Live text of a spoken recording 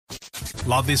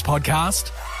Love this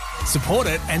podcast? Support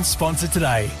it and sponsor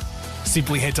today.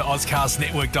 Simply head to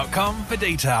ozcastnetwork.com for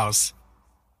details.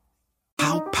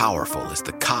 How powerful is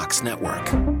the Cox Network?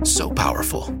 So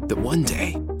powerful that one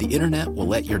day the internet will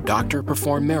let your doctor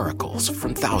perform miracles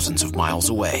from thousands of miles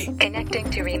away.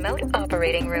 Connecting to remote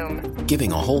operating room.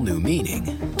 Giving a whole new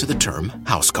meaning to the term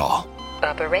house call.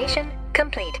 Operation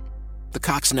complete. The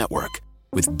Cox Network.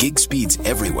 With gig speeds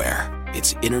everywhere.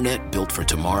 It's internet built for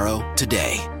tomorrow,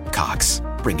 today. Cox,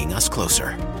 bringing us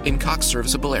closer. In Cox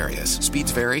serviceable areas,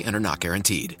 speeds vary and are not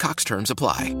guaranteed. Cox terms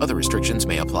apply. Other restrictions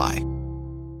may apply.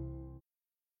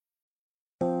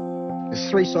 There's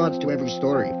three sides to every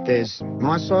story. There's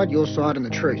my side, your side, and the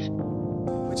truth.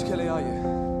 Which Kelly are you?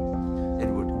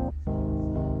 Edward.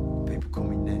 People call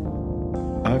me Ned.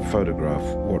 I photograph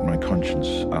what my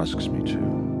conscience asks me to.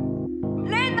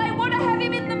 Len, they want to have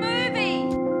him in the movie!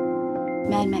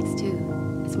 Mad Max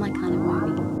 2. It's my kind of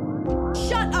movie.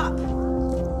 Shut up!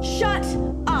 Shut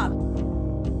up!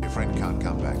 Your friend can't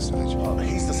come backstage. Oh,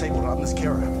 he's disabled. I'm his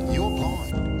carer. You're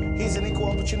blind. He's an equal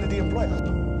opportunity employer.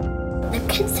 The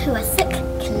kids who are sick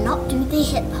cannot do the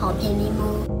hip-hop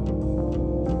anymore.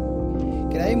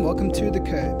 G'day and welcome to The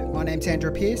Curb. My name's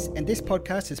Andrew Pearce and this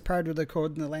podcast is proud to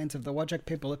record in the lands of the Whadjuk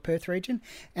people of Perth region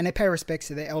and I pay respects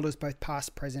to their elders both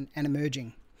past, present and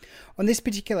emerging. On this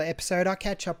particular episode I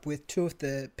catch up with two of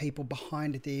the people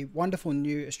behind the wonderful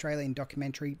new Australian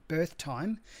documentary Birth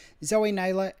Time, Zoe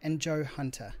Naylor and Joe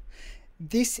Hunter.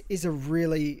 This is a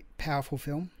really powerful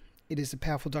film. It is a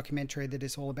powerful documentary that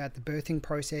is all about the birthing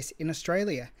process in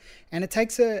Australia. And it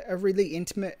takes a really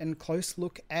intimate and close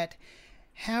look at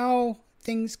how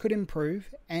things could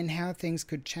improve and how things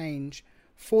could change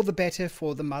for the better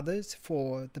for the mothers,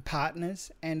 for the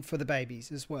partners, and for the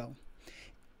babies as well.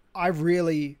 I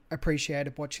really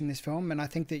appreciated watching this film, and I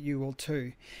think that you will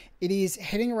too. It is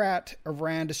heading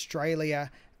around Australia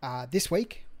this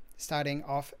week, starting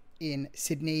off in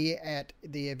Sydney at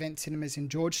the Event Cinemas in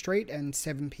George Street and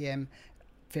 7 p.m.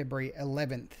 February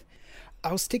 11th.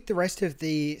 I'll stick the rest of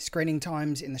the screening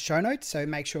times in the show notes, so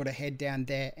make sure to head down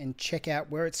there and check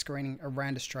out where it's screening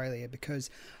around Australia,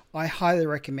 because I highly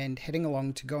recommend heading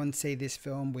along to go and see this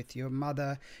film with your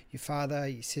mother, your father,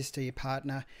 your sister, your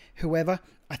partner, whoever.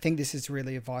 I think this is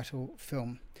really a vital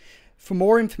film. For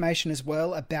more information as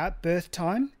well about Birth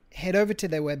Time, head over to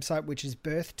their website, which is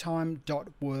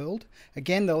birthtime.world.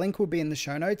 Again, the link will be in the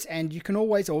show notes, and you can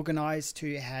always organise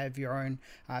to have your own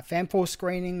FanForce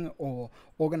screening or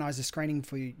organise a screening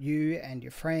for you and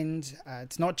your friends.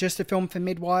 It's not just a film for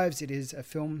midwives, it is a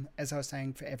film, as I was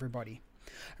saying, for everybody.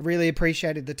 I really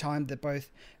appreciated the time that both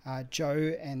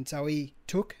Joe and Zoe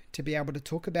took to be able to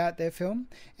talk about their film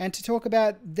and to talk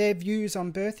about their views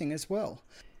on birthing as well.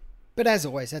 But as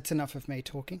always, that's enough of me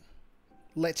talking.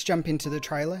 Let's jump into the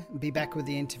trailer and be back with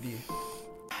the interview.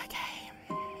 Okay.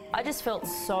 I just felt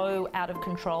so out of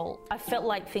control. I felt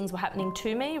like things were happening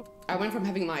to me. I went from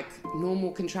having like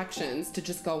normal contractions to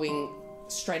just going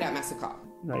straight out massacre.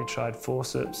 They tried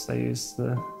forceps, they used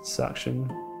the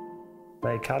suction,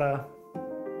 they cut her.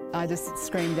 I just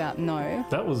screamed out no.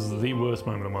 That was the worst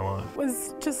moment of my life. It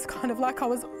was just kind of like I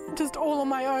was just all on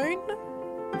my own.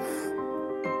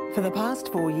 For the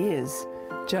past 4 years,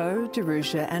 Joe,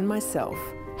 Jerusha and myself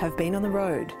have been on the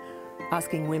road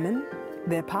asking women,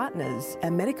 their partners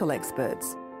and medical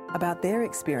experts about their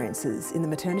experiences in the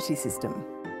maternity system.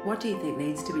 What do you think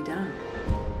needs to be done?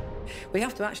 We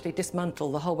have to actually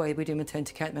dismantle the whole way we do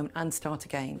maternity care at the moment and start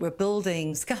again. We're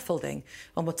building scaffolding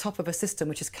on the top of a system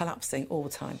which is collapsing all the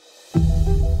time.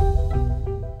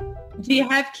 Do you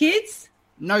have kids?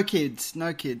 No kids.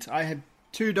 I have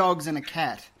 2 dogs and a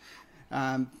cat.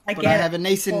 But I have a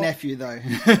niece and nephew, though.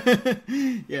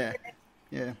 Yeah.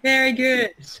 Very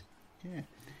good. Yeah.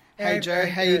 Hey, Joe,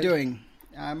 how you doing?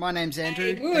 My name's Andrew.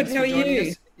 Hey, good. How are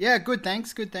you? Yeah, good,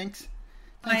 thanks. Thanks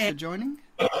for joining.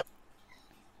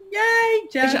 Yay,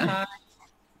 Joe.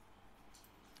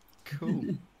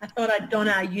 Cool. I thought I'd don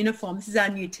our uniform. This is our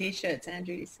new T-shirts,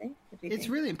 Andrew, you see? It's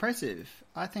really impressive.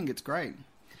 I think it's great.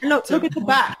 And look at the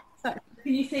back. So,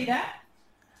 can you see that?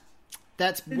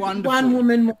 That's wonderful. One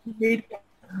woman.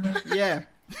 Yeah.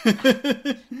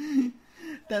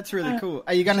 That's really cool.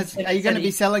 Are you gonna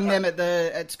be selling them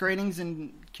at screenings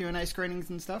and Q&A screenings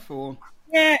and stuff, or?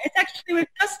 Yeah, it's actually, we've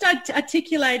just started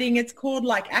articulating, it's called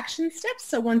like action steps.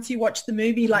 So once you watch the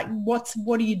movie, like what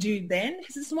do you do then?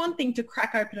 Because it's one thing to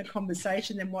crack open a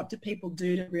conversation, then what do people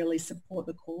do to really support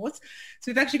the cause?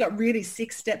 So we've actually got really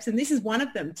 6 steps, and this is one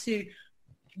of them, to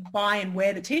buy and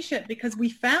wear the T-shirt, because we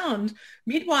found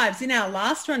midwives in our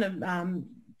last run of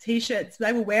T-shirts,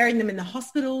 they were wearing them in the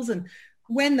hospitals, and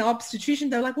when the obstetrician,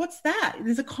 they're like, what's that?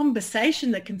 There's a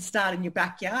conversation that can start in your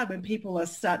backyard when people are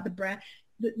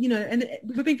and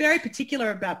we've been very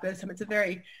particular about birth time. It's a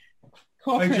very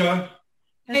corporate. Hey, Joe.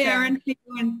 Hey, Aaron. How you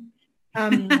doing?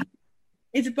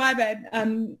 It's a bye, babe.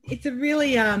 It's a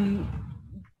really,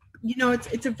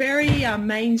 it's a very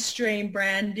mainstream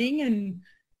branding, and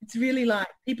it's really like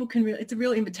people can. It's a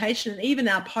real invitation. And even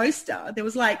our poster, there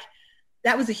was like,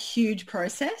 that was a huge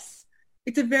process.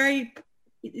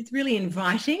 It's really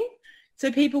inviting,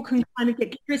 so people can kind of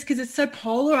get curious because it's so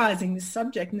polarizing, this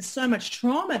subject, and there's so much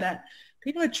trauma that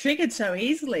people are triggered so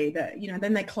easily that,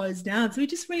 then they close down. So we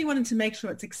just really wanted to make sure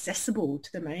it's accessible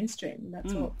to the mainstream.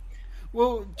 That's all.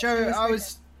 Well, Joe, I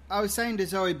was saying to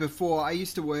Zoe before, I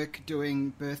used to work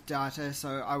doing birth data,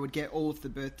 so I would get all of the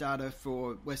birth data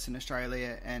for Western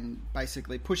Australia and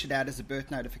basically push it out as a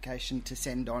birth notification to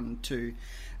send on to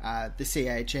the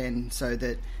CHN so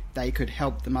that they could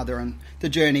help the mother on the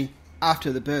journey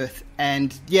after the birth.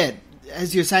 And yeah,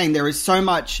 as you're saying, there is so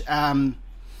much...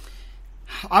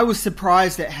 I was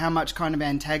surprised at how much kind of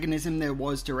antagonism there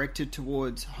was directed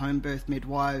towards home birth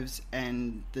midwives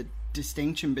and the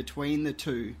distinction between the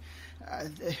two.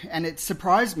 And it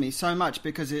surprised me so much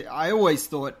because I always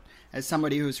thought, as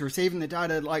somebody who was receiving the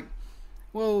data, like,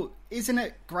 well, isn't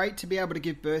it great to be able to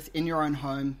give birth in your own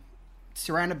home,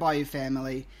 surrounded by your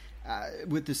family,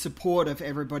 with the support of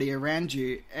everybody around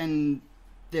you? And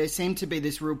there seemed to be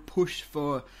this real push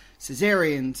for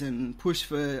cesareans and push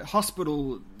for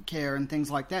hospital care and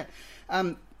things like that.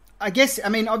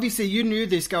 Obviously you knew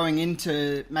this going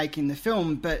into making the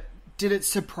film, but did it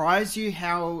surprise you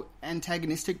how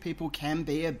antagonistic people can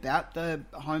be about the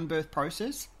home birth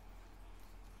process?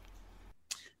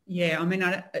 Yeah,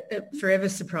 it forever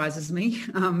surprises me.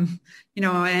 I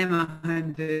am a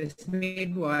home birth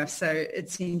midwife, so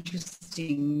it's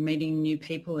interesting meeting new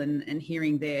people and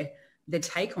hearing their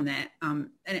take on that. And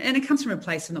it comes from a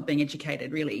place of not being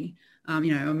educated, really.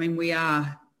 We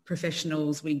are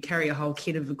professionals. We carry a whole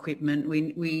kit of equipment.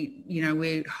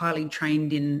 We're highly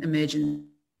trained in emergency.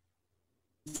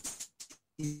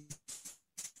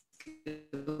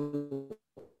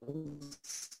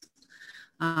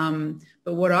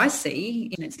 But what I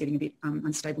see, and it's getting a bit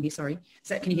unstable here, sorry.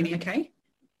 Can you hear me okay?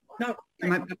 No.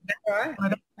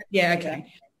 Yeah,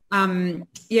 okay.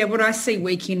 What I see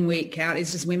week in, week out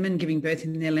is just women giving birth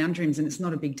in their lounge rooms, and it's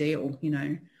not a big deal,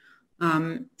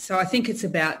 So I think it's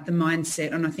about the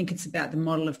mindset, and I think it's about the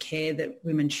model of care that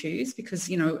women choose because,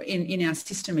 in our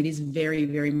system, it is very,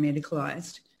 very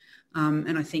medicalised.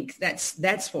 And I think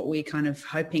that's what we're kind of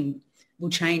hoping will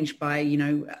change by,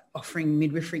 offering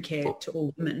midwifery care to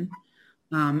all women.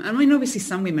 Obviously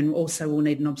some women also will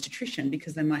need an obstetrician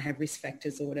because they might have risk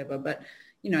factors or whatever, but,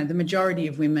 the majority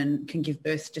of women can give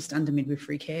birth just under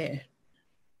midwifery care.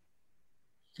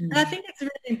 And I think it's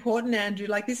really important, Andrew,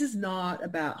 like this is not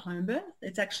about home birth.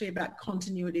 It's actually about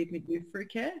continuity of midwifery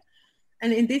care.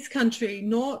 And in this country,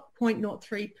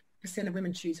 0.03% of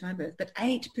women choose home birth, but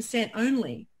 8%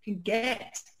 only can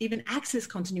get even access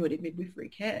continuity of midwifery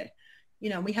care.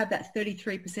 We have that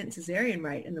 33% cesarean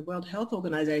rate, and the World Health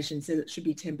Organization says it should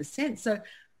be 10%. So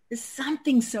there's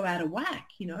something so out of whack,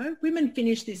 Women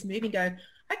finish this movie and go,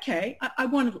 okay,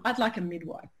 I'd like a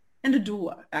midwife and a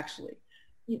doula, actually.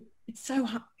 It's so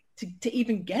hard to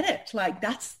even get it. Like,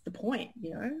 that's the point,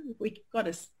 We've got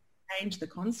to change the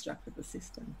construct of the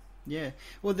system. Yeah.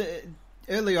 Well,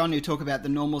 early on you talk about the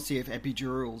normalcy of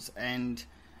epidurals, and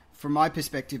from my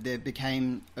perspective, there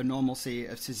became a normalcy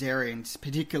of cesareans,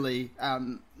 particularly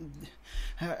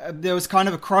there was kind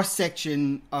of a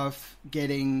cross-section of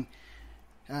getting,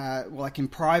 like in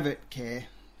private care,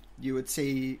 you would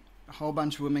see a whole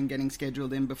bunch of women getting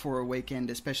scheduled in before a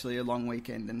weekend, especially a long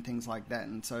weekend and things like that.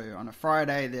 And so on a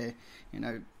Friday, they're,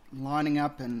 lining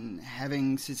up and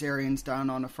having cesareans done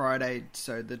on a Friday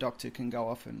so the doctor can go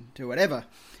off and do whatever.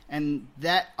 And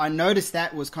that, I noticed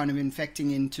that was kind of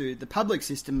infecting into the public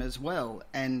system as well.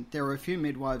 And there were a few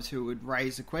midwives who would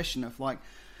raise a question of like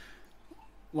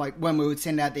when we would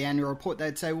send out the annual report,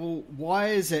 they'd say, well, why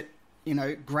is it,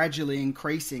 gradually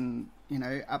increasing,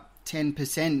 up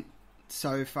 10%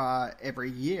 so far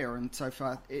every year, and so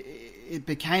far it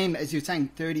became, as you're saying,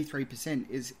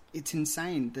 33%. It's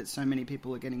insane that so many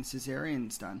people are getting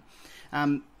cesareans done.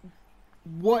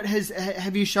 What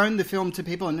have you shown the film to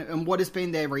people, and what has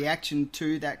been their reaction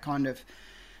to that kind of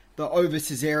the over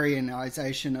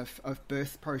cesareanization of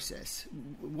birth process?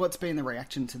 What's been the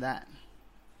reaction to that?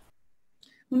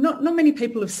 Well, not many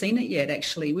people have seen it yet,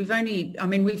 actually.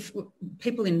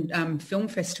 People in film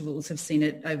festivals have seen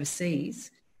it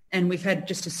overseas. And we've had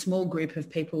just a small group of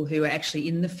people who are actually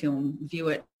in the film view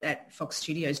it at Fox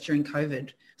Studios during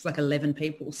COVID. It's like 11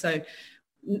 people. So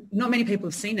not many people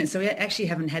have seen it, so we actually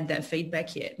haven't had that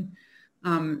feedback yet.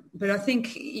 But I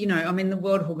think, the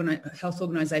World Health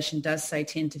Organization does say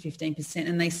 10 to 15%,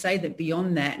 and they say that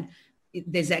beyond that,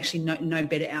 there's actually no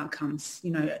better outcomes.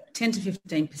 10 to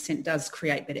 15% does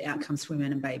create better outcomes for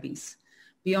women and babies.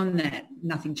 Beyond that,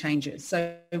 nothing changes.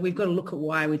 So we've got to look at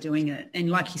why we're doing it. And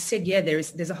like you said,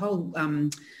 there's a whole,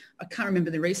 I can't remember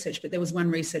the research, but there was one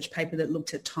research paper that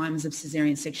looked at times of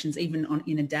cesarean sections even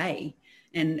in a day.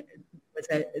 And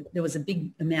there was a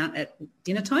big amount at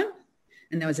dinner time,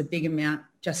 and there was a big amount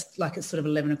just like at sort of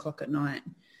 11 o'clock at night.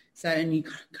 So, and you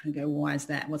kind of go, why is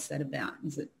that? What's that about?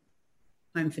 Is it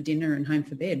home for dinner and home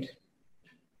for bed?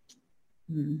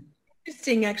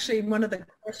 Interesting, actually. One of the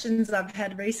questions I've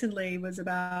had recently was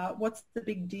about what's the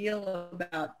big deal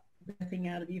about birthing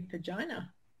out of your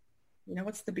vagina?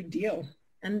 What's the big deal?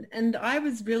 And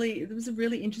it was a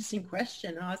really interesting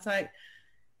question. I was like,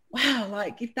 wow,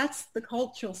 like if that's the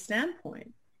cultural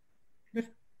standpoint,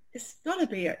 there's got to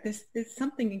be there's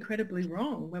something incredibly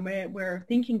wrong when we're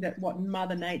thinking that what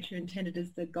Mother Nature intended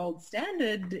as the gold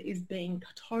standard is being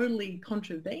totally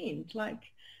contravened,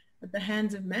 like at the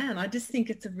hands of man. I just think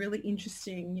it's a really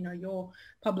interesting, your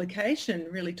publication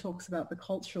really talks about the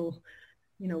cultural,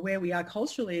 where we are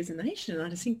culturally as a nation. And I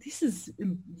just think this is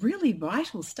really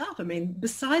vital stuff. I mean,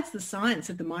 besides the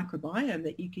science of the microbiome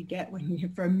that you could get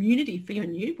for immunity for your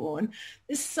newborn,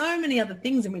 there's so many other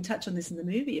things, and we touch on this in the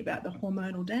movie about the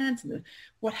hormonal dance and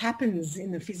what happens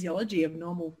in the physiology of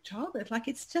normal childbirth. Like,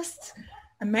 it's just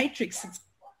a matrix. It's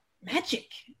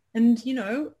magic. And,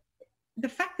 the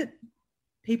fact that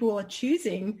people are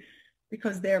choosing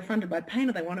because they're affronted by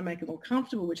pain or they want to make it more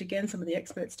comfortable, which again, some of the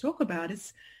experts talk about,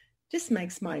 just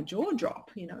makes my jaw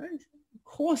drop, Of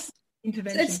course,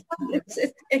 intervention.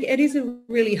 It is a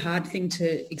really hard thing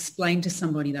to explain to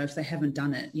somebody, though, if they haven't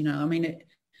done it.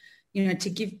 To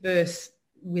give birth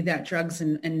without drugs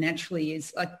and naturally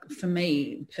is, like, for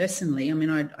me personally,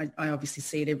 I obviously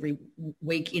see it every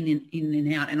week in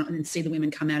and out, and see the women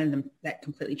come out of them that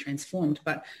completely transformed.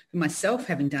 But for myself,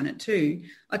 having done it too,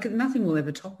 like, nothing will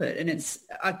ever top it. And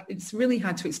it's really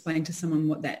hard to explain to someone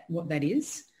what that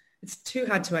is. It's too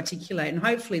hard to articulate, and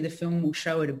hopefully the film will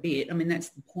show it a bit. That's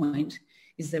the point,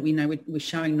 is that we know we're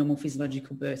showing normal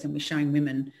physiological birth, and we're showing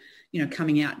women,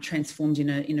 coming out transformed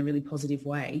in a really positive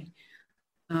way.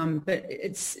 But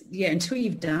until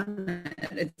you've done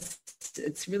it,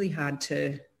 it's really hard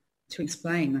to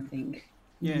explain, I think.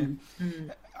 Yeah.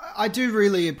 I do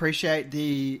really appreciate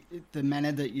the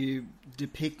manner that you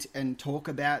depict and talk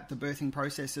about the birthing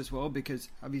process as well, because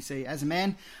obviously as a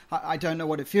man, I don't know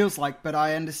what it feels like, but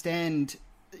I understand,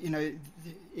 it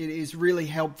is really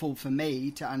helpful for me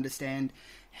to understand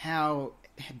how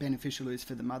beneficial it is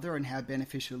for the mother and how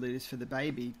beneficial it is for the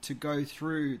baby to go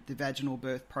through the vaginal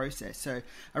birth process. So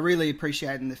I really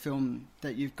appreciate in the film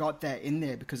that you've got that in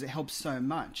there, because it helps so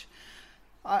much.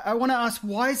 I want to ask,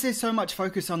 why is there so much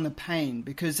focus on the pain?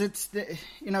 Because it's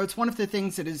one of the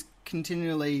things that is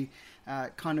continually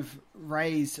kind of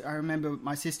raised. I remember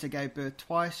my sister gave birth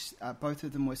twice. Both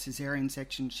of them were cesarean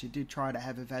sections. She did try to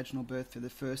have a vaginal birth for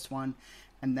the first one,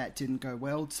 and that didn't go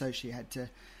well, so she had to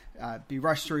be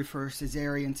rushed through for a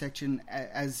cesarean section,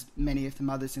 as many of the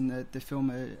mothers in the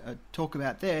film talk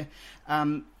about there.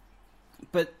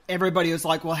 But everybody was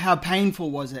like, well, how painful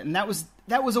was it? And that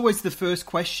was always the first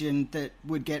question that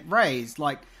would get raised,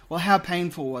 like, well, how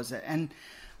painful was it? And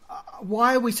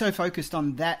why are we so focused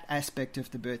on that aspect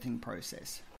of the birthing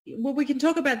process? Well, we can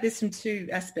talk about this from two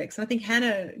aspects. I think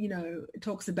Hannah,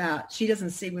 talks about, she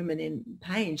doesn't see women in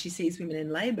pain, she sees women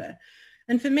in labour.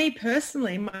 And for me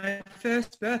personally, my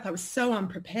first birth, I was so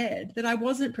unprepared that I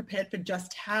wasn't prepared for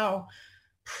just how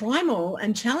primal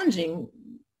and challenging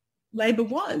labour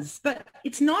was. But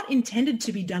it's not intended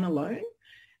to be done alone.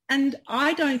 And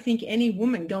I don't think any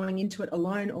woman going into it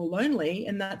alone or lonely,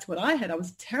 and that's what I had. I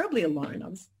was terribly alone. I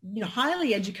was,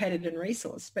 highly educated and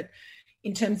resourced, but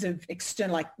in terms of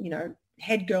external,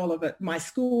 head girl of my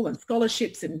school and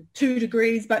scholarships and 2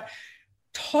 degrees, but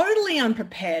totally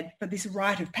unprepared for this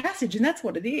rite of passage. And that's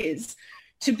what it is,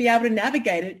 to be able to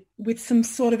navigate it with some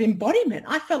sort of embodiment.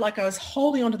 I felt like I was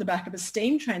holding onto the back of a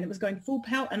steam train that was going full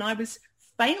power, and I was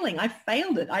failing. I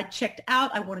failed it. I checked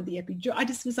out. I wanted the epidural. I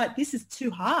just was like, this is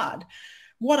too hard.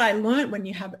 What I learned when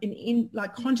you have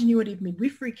like continuity of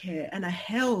midwifery care and are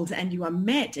held and you are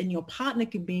met, and your partner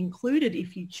can be included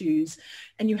if you choose,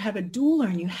 and you have a doula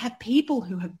and you have people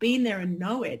who have been there and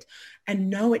know it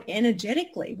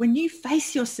energetically, when you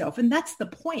face yourself, and that's the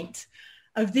point.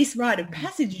 of this rite of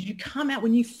passage. You come out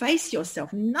when you face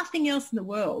yourself. Nothing else in the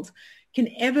world can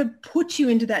ever put you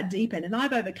into that deep end. And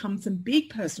I've overcome some big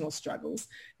personal struggles.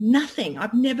 Nothing.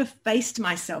 I've never faced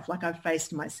myself like I've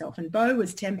faced myself. And Beau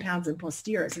was 10 pounds in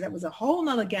posterior, so that was a whole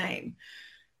nother game.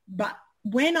 But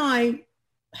when I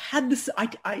had this,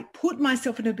 I put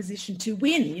myself in a position to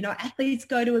win. You know, athletes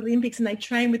go to Olympics and they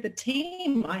train with a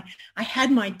team. I had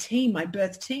my team, my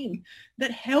birth team,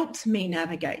 that helped me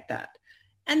navigate that.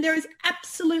 And there is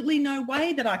absolutely no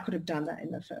way that I could have done that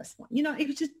in the first one. You know, it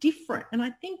was just different. And I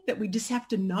think that we just have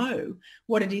to know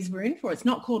what it is we're in for. It's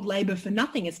not called labour for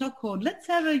nothing. It's not called, let's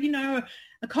have a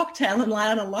cocktail and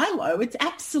lie on a lilo. It's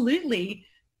absolutely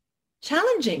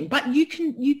challenging, but you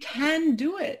can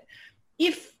do it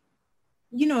if,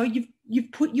 you know,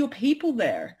 you've put your people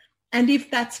there. And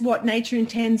if that's what nature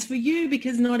intends for you,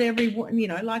 because not everyone, you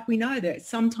know, like we know that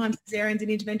sometimes cesareans and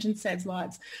intervention saves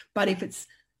lives. But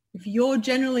if you're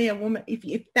generally a woman,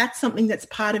 if that's something that's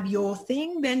part of your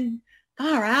thing, then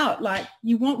far out. Like,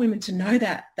 you want women to know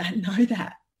that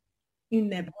in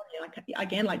their body. Like,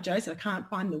 again, like Joe said, I can't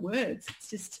find the words. It's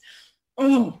just,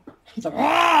 it's like,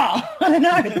 I don't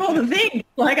know, it's all the thing.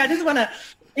 Like, I just want to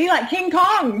be like King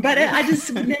Kong, but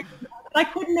I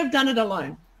couldn't have done it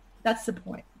alone. That's the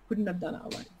point. Couldn't have done it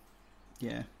alone.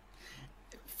 Yeah.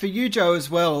 For you, Joe, as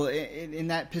well, in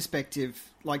that perspective,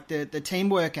 like the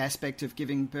teamwork aspect of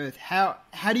giving birth, how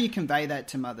do you convey that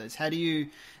to mothers? How do you,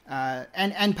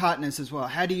 and partners as well,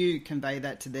 how do you convey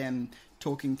that to them,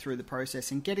 talking through the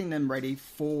process and getting them ready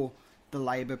for the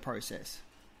labour process?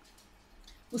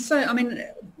 Well, so, I mean,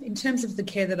 in terms of the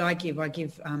care that I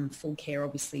give full care,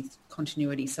 obviously,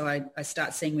 continuity. So I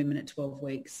start seeing women at 12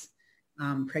 weeks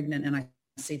pregnant, and I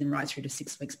see them right through to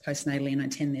 6 weeks postnatally, and I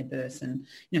attend their birth. And,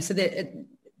 you know, so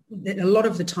a lot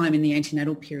of the time in the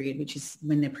antenatal period, which is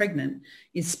when they're pregnant,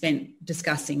 is spent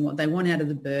discussing what they want out of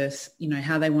the birth, you know,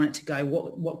 how they want it to go,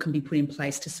 what can be put in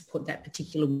place to support that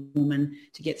particular woman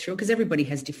to get through it, because everybody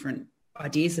has different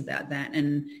ideas about that,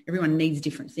 and everyone needs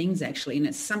different things, actually.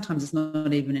 And sometimes it's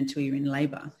not even until you're in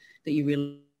labour that you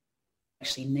really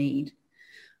actually need.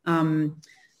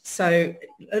 So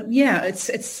yeah,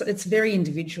 it's very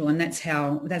individual, and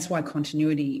that's why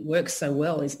continuity works so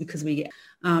well, is because we get.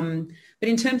 But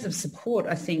in terms of support,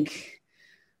 I think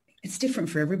it's different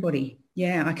for everybody.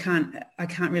 Yeah, I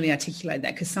can't really articulate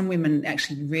that, because some women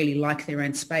actually really like their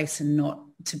own space and not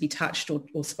to be touched or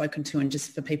spoken to, and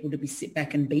just for people to sit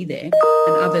back and be there.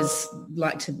 And others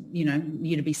like to, you know,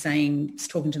 you to be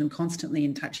talking to them constantly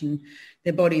and touching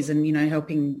their bodies and, you know,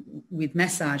 helping with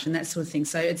massage and that sort of thing.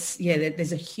 So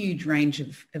there's a huge range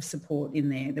of support in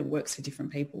there that works for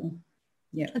different people.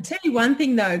 Yeah. I'll tell you one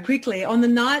thing though, quickly. On the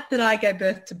night that I gave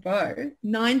birth to Beau,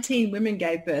 19 women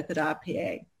gave birth at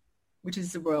RPA, which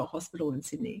is the Royal Hospital in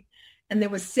Sydney. And there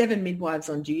were 7 midwives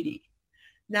on duty.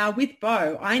 Now with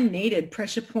Beau, I needed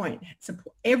pressure point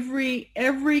support.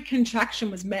 Every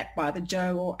contraction was met by the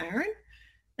Joe or Aaron.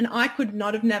 And I could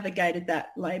not have navigated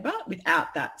that labour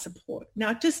without that support.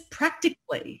 Now, just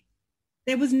practically,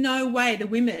 there was no way the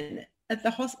women at the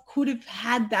hospital could have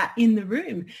had that in the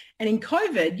room. And in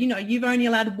COVID, you know, you've only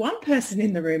allowed one person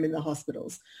in the room in the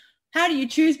hospitals. How do you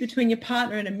choose between your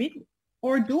partner and a midwife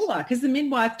or a doula? Because the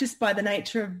midwife, just by the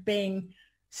nature of being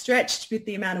stretched with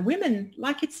the amount of women,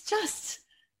 like, it's just,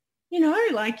 you know,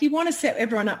 like, you want to set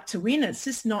everyone up to win. It's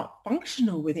just not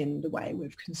functional within the way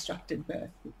we've constructed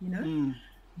birth, you know?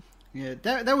 Yeah,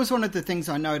 that was one of the things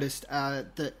I noticed,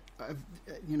 that,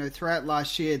 you know, throughout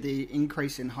last year, the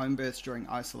increase in home births during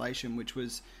isolation, which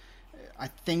was, I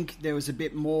think there was a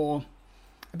bit more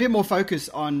focus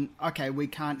on, okay, we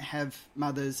can't have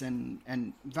mothers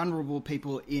and vulnerable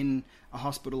people in a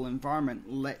hospital environment.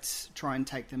 Let's try and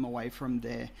take them away from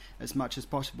there as much as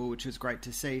possible, which was great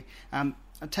to see. I'm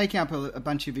taking up a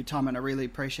bunch of your time, and I really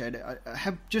appreciate it. I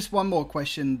have just one more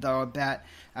question, though, about,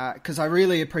 because I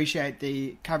really appreciate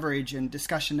the coverage and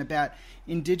discussion about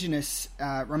Indigenous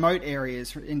remote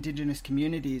areas, Indigenous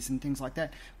communities and things like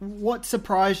that. What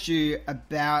surprised you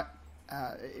about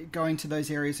going to those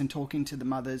areas and talking to the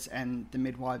mothers and the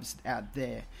midwives out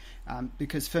there?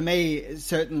 Because for me,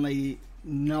 certainly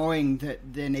knowing that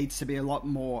there needs to be a lot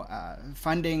more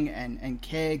funding and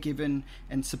care given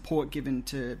and support given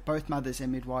to both mothers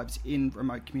and midwives in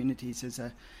remote communities is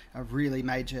a really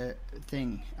major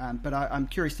thing. But I'm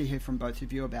curious to hear from both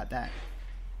of you about that.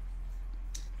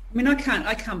 I mean, I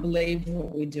can't believe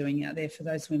what we're doing out there for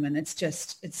those women. It's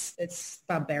just, it's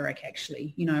barbaric,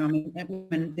 actually. You know, I mean,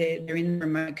 women, they're in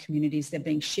remote communities. They're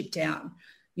being shipped out,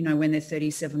 you know, when they're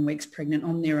 37 weeks pregnant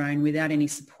on their own without any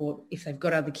support. If they've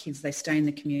got other kids, they stay in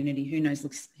the community. Who knows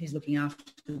who's looking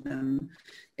after them?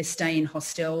 They stay in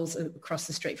hostels across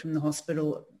the street from the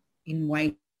hospital, in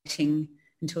waiting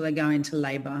until they go into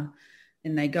labour,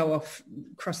 and they go off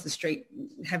across the street,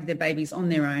 have their babies on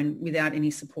their own without any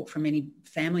support from any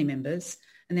family members.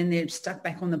 And then they're stuck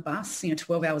back on the bus,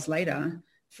 12 hours later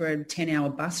for a 10-hour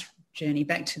bus journey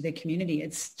back to their community.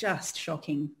 It's just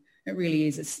shocking. It really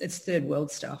is. It's third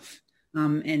world stuff.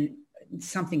 And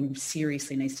something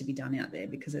seriously needs to be done out there,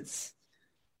 because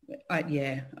I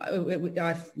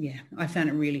found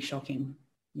it really shocking.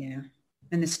 Yeah.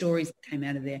 And the stories that came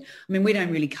out of there. I mean, we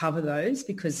don't really cover those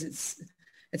because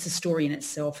it's a story in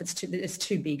itself. It's too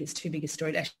big. It's too big a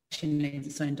story. It actually needs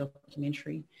its own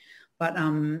documentary. But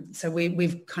so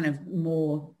we've kind of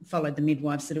more followed the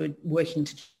midwives that are working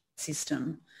to the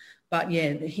system. But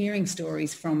yeah, hearing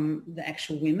stories from the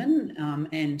actual women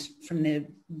and from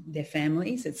their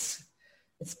families, it's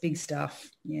big stuff.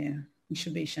 Yeah, we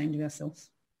should be ashamed of ourselves.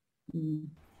 Mm.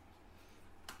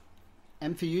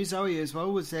 And for you, Zoe, as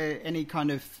well, was there any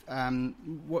kind of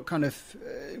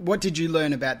what did you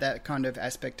learn about that kind of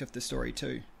aspect of the story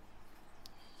too?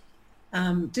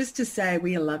 Just to say,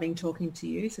 we are loving talking to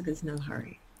you, so there's no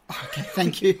hurry. Okay,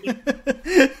 thank you.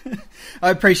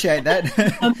 I appreciate that.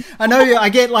 I know I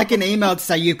get like an email to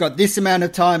say you've got this amount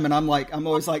of time, and I'm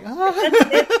always like,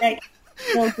 oh.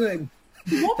 Well, good.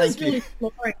 What was really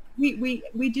exploring,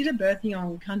 we did a Birthing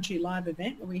on Country live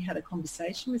event where we had a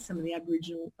conversation with some of the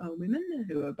Aboriginal women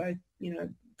who are both,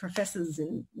 professors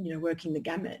and, working the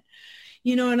gamut,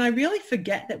 and I really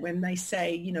forget that when they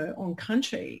say, on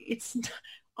country,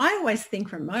 I always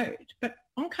think remote, but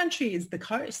on country is the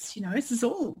coast, this is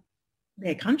all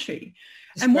their country.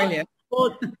 Australia.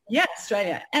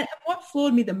 Australia. And what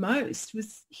floored me the most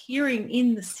was hearing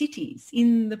in the cities,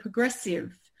 in the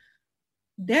progressive,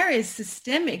 there is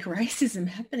systemic racism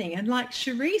happening. And like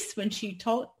Charisse, when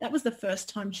that was the first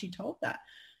time she told that.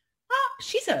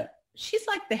 She's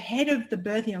like the head of the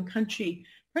Birthing on Country,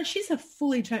 but she's a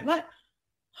fully trained, like,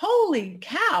 holy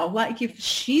cow. Like if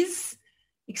she's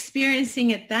experiencing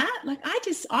it like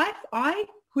I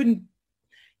couldn't,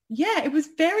 it was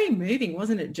very moving,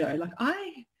 wasn't it, Joe?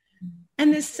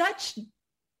 And there's such,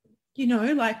 we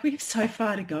have so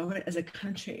far to go as a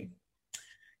country,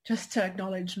 just to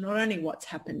acknowledge not only what's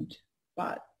happened,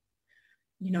 but,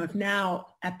 if now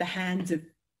at the hands of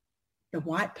the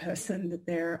white person that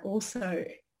they're also,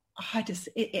 at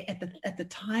the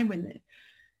time when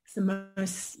it's the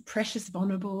most precious,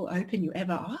 vulnerable, open you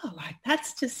ever are,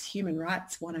 that's just human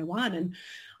rights 101. And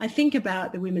I think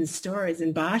about the women's stories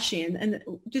in Bashi and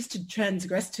just to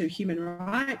transgress to human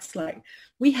rights,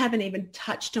 we haven't even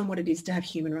touched on what it is to have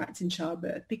human rights in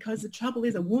childbirth, because the trouble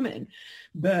is a woman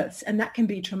births, and that can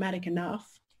be traumatic enough.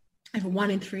 Over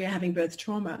 1 in 3 are having birth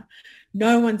trauma.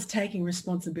 No one's taking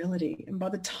responsibility. And by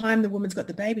the time the woman's got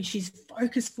the baby, she's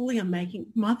focused fully on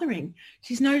mothering.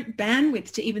 She's no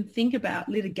bandwidth to even think about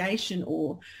litigation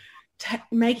or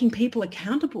making people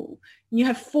accountable. And you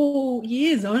have 4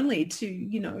 years only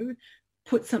to,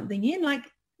 put something in.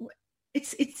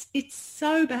 It's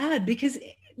so bad because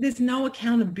there's no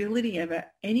accountability ever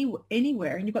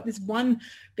anywhere. And you've got this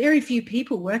very few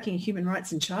people working in human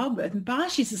rights in childbirth. And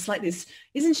Bashi's just like this,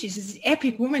 isn't she? She's this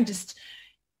epic woman just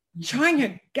trying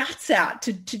her guts out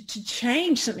to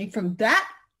change something from that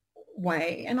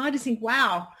way. And I just think,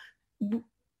 wow,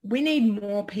 we need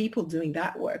more people doing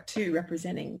that work too,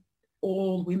 representing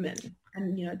all women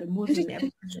and, the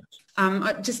Muslim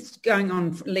just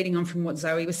leading on from what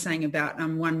Zoe was saying about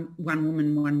one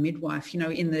woman, one midwife,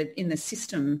 in the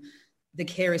system, the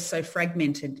care is so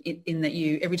fragmented in that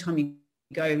every time you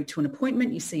go to an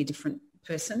appointment, you see a different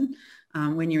person.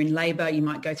 When you're in labour, you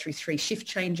might go through 3 shift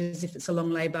changes if it's a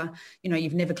long labour.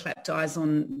 You've never clapped eyes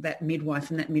on that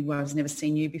midwife and that midwife's never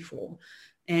seen you before.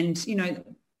 And,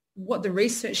 what the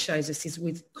research shows us is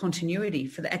with continuity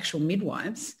for the actual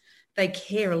midwives, they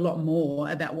care a lot more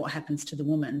about what happens to the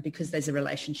woman because there's a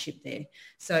relationship there.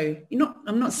 So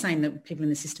I'm not saying that people in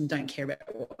the system don't care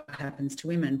about what happens to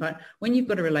women, but when you've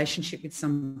got a relationship with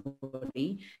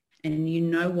somebody and you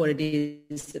know what it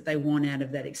is that they want out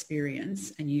of that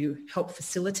experience and you help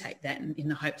facilitate that in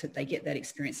the hope that they get that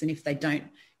experience. And if they don't,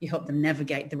 you help them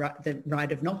navigate the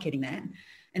ride of not getting that.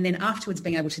 And then afterwards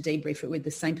being able to debrief it with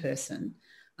the same person.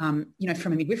 From a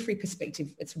midwifery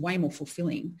perspective, it's way more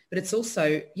fulfilling, but it's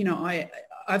also,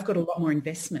 I've got a lot more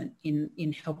investment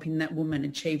in helping that woman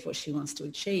achieve what she wants to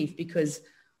achieve because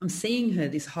I'm seeing her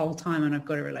this whole time and I've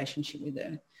got a relationship with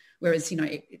her. Whereas,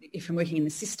 if I'm working in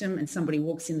the system and somebody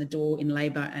walks in the door in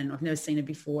labour and I've never seen her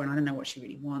before and I don't know what she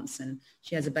really wants and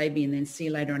she has a baby and then see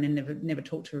you later and then never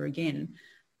talk to her again,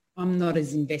 I'm not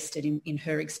as invested in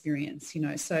her experience,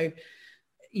 So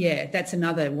that's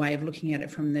another way of looking at it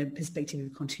from the perspective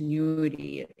of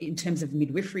continuity in terms of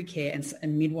midwifery care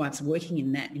and midwives working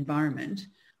in that environment.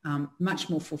 Much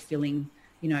more fulfilling,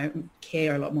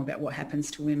 care a lot more about what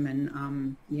happens to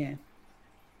women.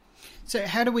 So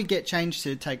how do we get change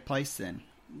to take place then?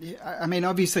 I mean,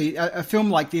 obviously, a film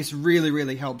like this really,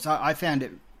 really helps. I found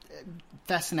it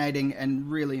fascinating and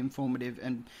really informative,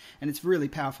 and it's really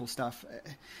powerful stuff.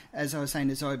 As I was saying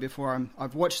to Zoe before,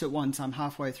 I've watched it once. I'm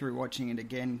halfway through watching it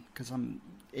again because I'm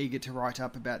eager to write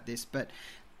up about this. But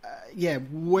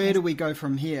where do we go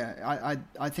from here?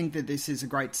 I think that this is a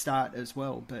great start as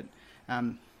well. But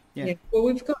well,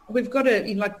 we've got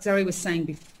to, like Zoe was saying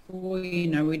before, we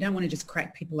don't want to just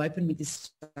crack people open with this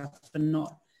stuff and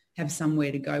not have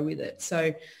somewhere to go with it.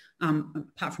 So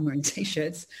apart from wearing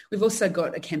T-shirts, we've also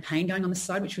got a campaign going on the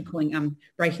side, which we're calling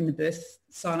Breaking the Birth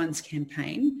Silence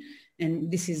Campaign.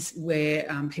 And this is where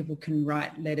people can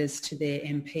write letters to their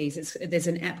MPs. There's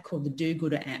an app called the Do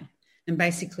Gooder app. And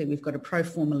basically, we've got a pro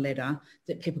forma letter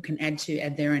that people can add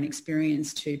their own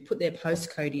experience to, put their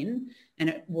postcode in, and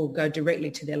it will go directly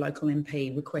to their local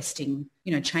MP requesting,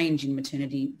 change in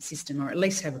maternity system, or at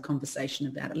least have a conversation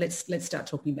about it. Let's start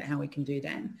talking about how we can do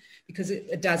that, because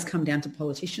it does come down to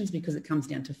politicians, because it comes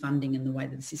down to funding and the way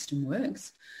that the system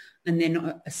works. And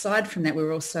then aside from that,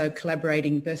 we're also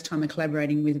collaborating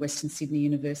with Western Sydney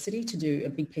University to do a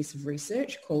big piece of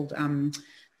research called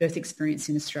Birth Experience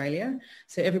in Australia.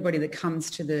 So everybody that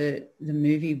comes to the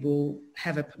movie will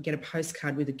get a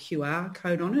postcard with a QR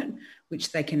code on it,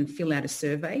 which they can fill out a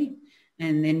survey.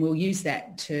 And then we'll use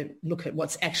that to look at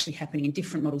what's actually happening in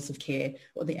different models of care,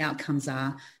 what the outcomes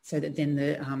are, so that then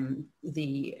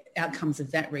the outcomes of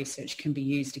that research can be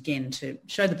used again to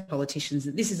show the politicians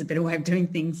that this is a better way of doing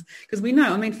things. Because we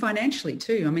know, financially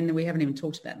too, we haven't even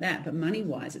talked about that, but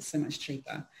money-wise, it's so much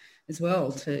cheaper as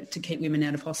well to keep women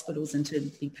out of hospitals and to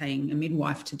be paying a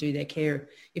midwife to do their care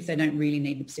if they don't really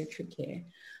need obstetric care.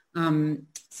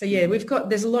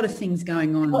 There's a lot of things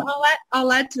going on. Well,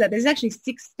 I'll add to that. There's actually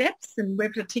 6 steps, and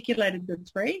we've articulated the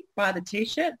 3 by the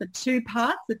T-shirt. The two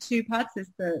parts is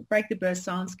the Break the Birth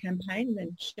Silence campaign, and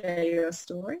then share your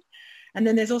story. And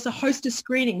then there's also host a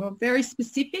screening. We're very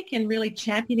specific and really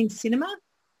championing cinema.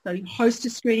 So you host a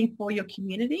screening for your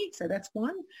community. So that's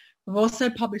one. We've also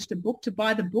published a book, to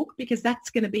buy the book, because that's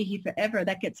going to be here forever.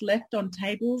 That gets left on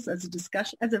tables as a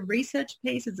discussion, as a research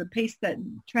piece, as a piece that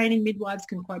training midwives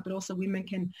can quote, but also women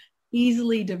can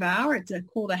easily devour. It's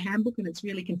called a handbook, and it's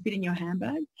really can fit in your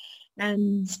handbag.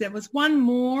 And there was one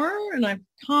more, and I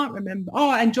can't remember.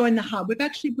 And join the hub. We've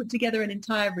actually put together an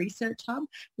entire research hub,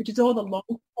 which is all the long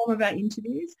form of our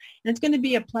interviews. And it's going to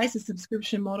be a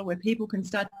subscription model where people can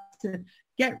start to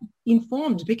get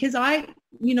informed, because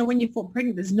when you fall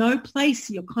pregnant, there's no place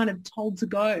you're kind of told to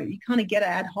go. You kind of get it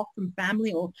ad hoc from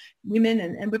family or women,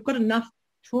 and we've got enough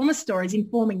trauma stories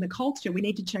informing the culture. We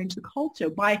need to change the culture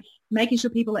by making sure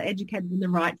people are educated in the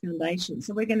right foundation.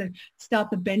 So we're going to start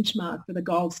the benchmark for the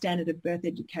gold standard of birth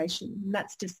education, and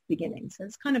that's just beginning. So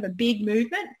it's kind of a big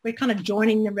movement. We're kind of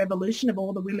joining the revolution of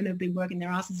all the women who've been working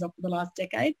their asses off for the last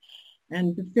decade,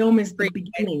 and the film is the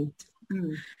beginning.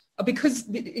 Because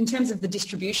in terms of the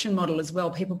distribution model as well,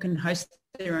 people can host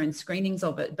their own screenings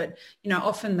of it. But,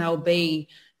 often there'll be,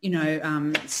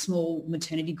 small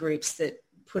maternity groups that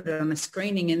put it on a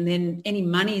screening, and then any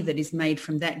money that is made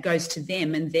from that goes to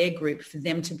them and their group for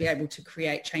them to be able to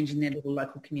create change in their little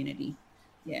local community.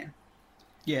 Yeah.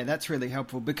 Yeah, that's really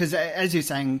helpful, because as you're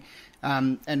saying,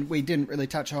 and we didn't really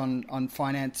touch on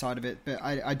finance side of it, but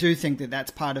I do think that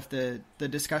that's part of the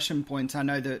discussion points. I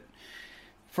know that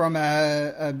from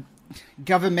a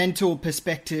governmental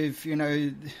perspective,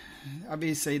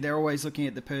 obviously they're always looking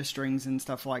at the purse strings and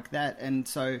stuff like that. And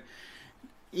so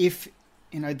if,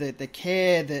 the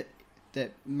care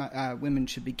that women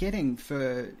should be getting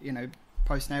for,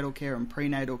 postnatal care and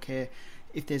prenatal care,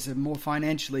 if there's a more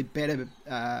financially better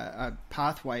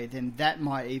pathway, then that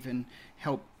might even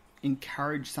help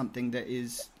encourage something that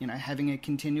is, having a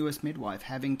continuous midwife,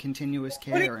 having continuous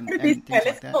care and things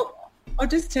like that. I'll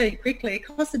just tell you quickly, it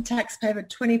costs the taxpayer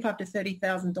 $25,000 to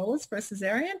 $30,000 for a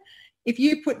cesarean. If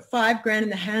you put $5,000 in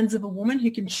the hands of a woman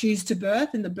who can choose to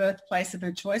birth in the birthplace of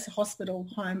her choice, a hospital,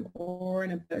 home, or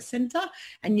in a birth centre,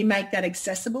 and you make that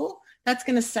accessible, that's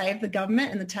going to save the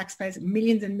government and the taxpayers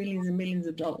millions and millions and millions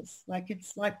of dollars.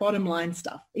 It's like bottom line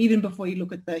stuff, even before you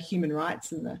look at the human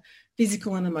rights and the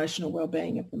physical and emotional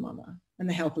well-being of the mother and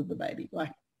the health of the baby.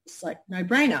 It's like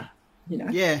no-brainer.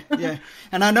 Yeah.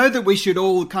 And I know that we should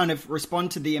all kind of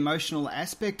respond to the emotional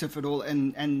aspect of it all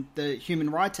and the human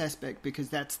rights aspect, because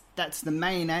that's the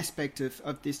main aspect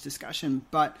of this discussion.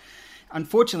 But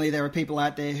unfortunately, there are people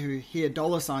out there who hear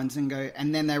dollar signs and go,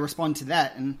 and then they respond to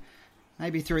that. And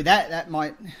maybe through that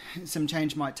some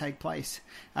change might take place.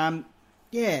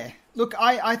 Yeah, look,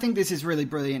 I think this is really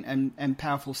brilliant and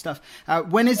powerful stuff.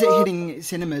 When is it hitting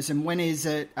cinemas, and when is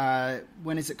it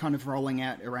kind of rolling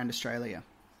out around Australia?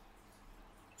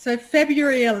 So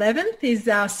February 11th is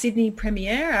our Sydney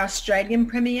premiere, our Australian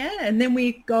premiere, and then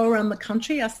we go around the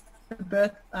country. Our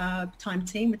birth time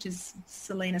team, which is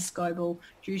Selena Scoble,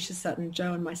 Drusha Sutton,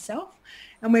 Joe, and myself.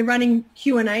 And we're running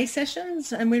Q&A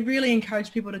sessions, and we really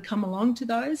encourage people to come along to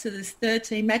those. So there's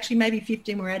 13, actually maybe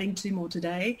 15, we're adding 2 more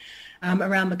today,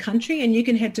 around the country. And you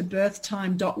can head to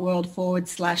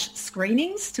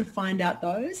birthtime.world/screenings to find out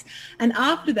those. And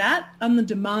after that, on the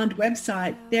Demand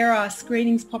website, there are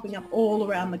screenings popping up all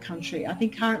around the country. I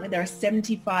think currently there are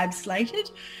 75 slated.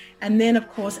 And then, of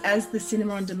course, as the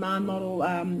cinema on demand model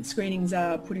screenings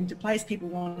are put into place, people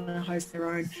want to host their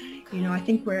own. I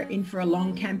think we're in for a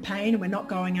long campaign, and we're not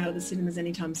going out of the cinemas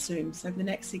anytime soon. So for the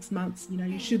next 6 months,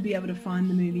 you should be able to find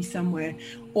the movie somewhere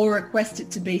or request it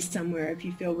to be somewhere if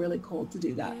you feel really called to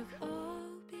do that.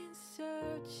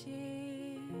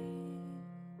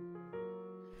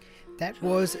 That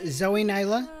was Zoe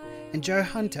Naylor and Joe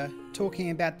Hunter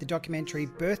talking about the documentary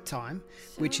Birth Time,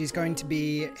 which is going to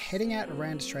be heading out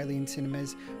around Australian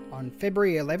cinemas on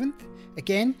February 11th.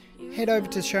 Again, head over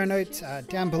to show notes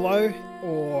down below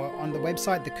or on the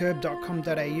website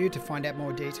thecurb.com.au to find out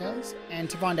more details. And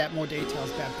to find out more details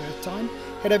about Birth Time,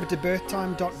 head over to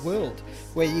birthtime.world,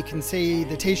 where you can see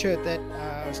the t-shirt that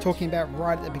I was talking about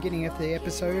right at the beginning of the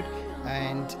episode,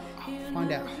 and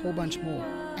find out a whole bunch more.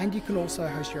 And you can also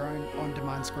host your own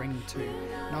on-demand screening too,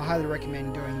 and I highly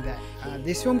recommend doing that.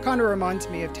 This film kind of reminds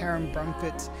me of Taryn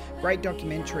Brumfitt's great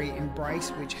documentary Embrace,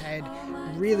 which had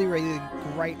really, really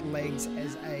great legs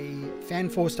as a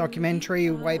fan-forced documentary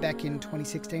way back in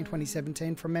 2016,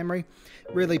 2017 from memory.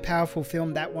 Really powerful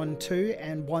film, that one too,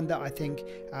 and one that I think,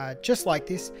 just like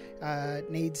this,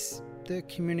 needs the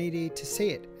community to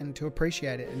see it and to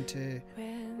appreciate it and to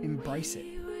embrace it.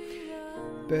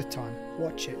 Birth Time,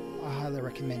 watch it, I highly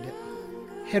recommend it.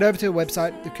 Head over to the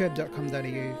website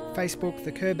thecurb.com.au, Facebook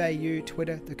The Curb AU,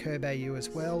 Twitter The Curb AU as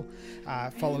well.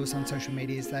 Follow us on social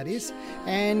medias, that is.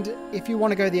 And if you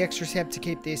want to go the extra step to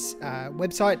keep this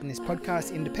website and this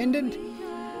podcast independent,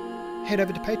 head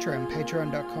over to Patreon,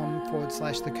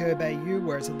 patreon.com/thecurb AU,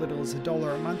 where as little as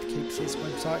 $1 a month keeps this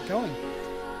website going.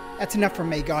 That's enough from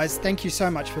me, guys. Thank you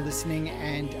so much for listening,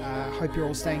 and hope you're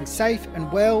all staying safe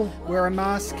and well. Wear a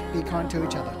mask, be kind to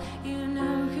each other.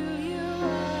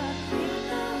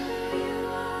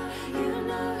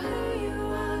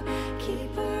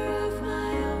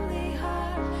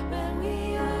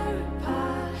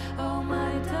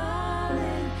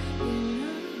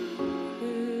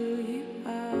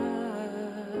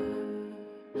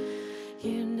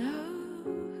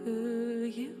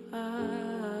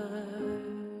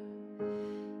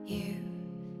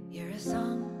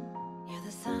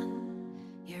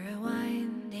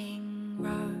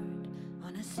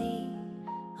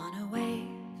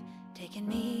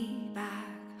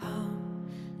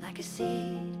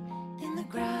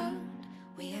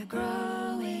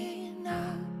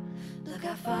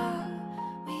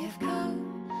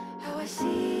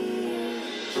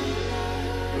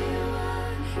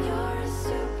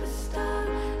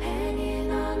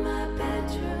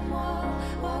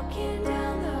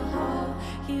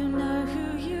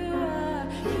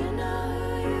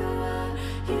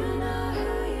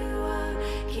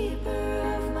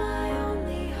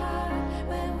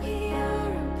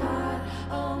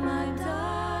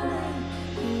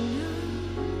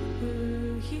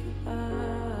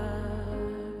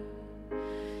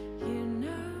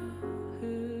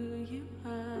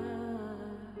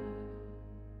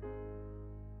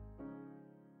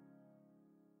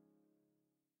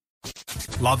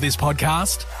 Love this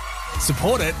podcast?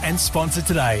 Support it and sponsor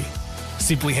today.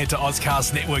 Simply head to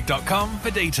ozcastnetwork.com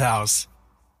for details.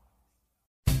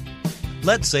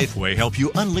 Let Safeway help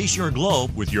you unleash your glow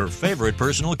with your favorite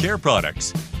personal care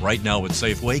products. Right now at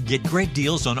Safeway, get great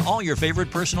deals on all your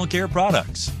favorite personal care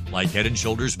products, like Head &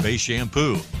 Shoulders Base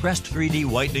Shampoo, Crest 3D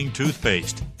Whitening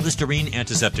Toothpaste, Listerine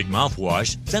Antiseptic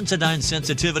Mouthwash, Sensodyne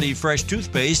Sensitivity Fresh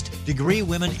Toothpaste, Degree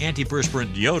Women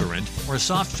Antiperspirant Deodorant, or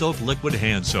Soft Soap Liquid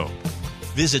Hand Soap.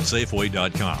 Visit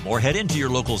Safeway.com or head into your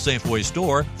local Safeway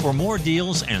store for more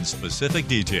deals and specific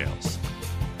details.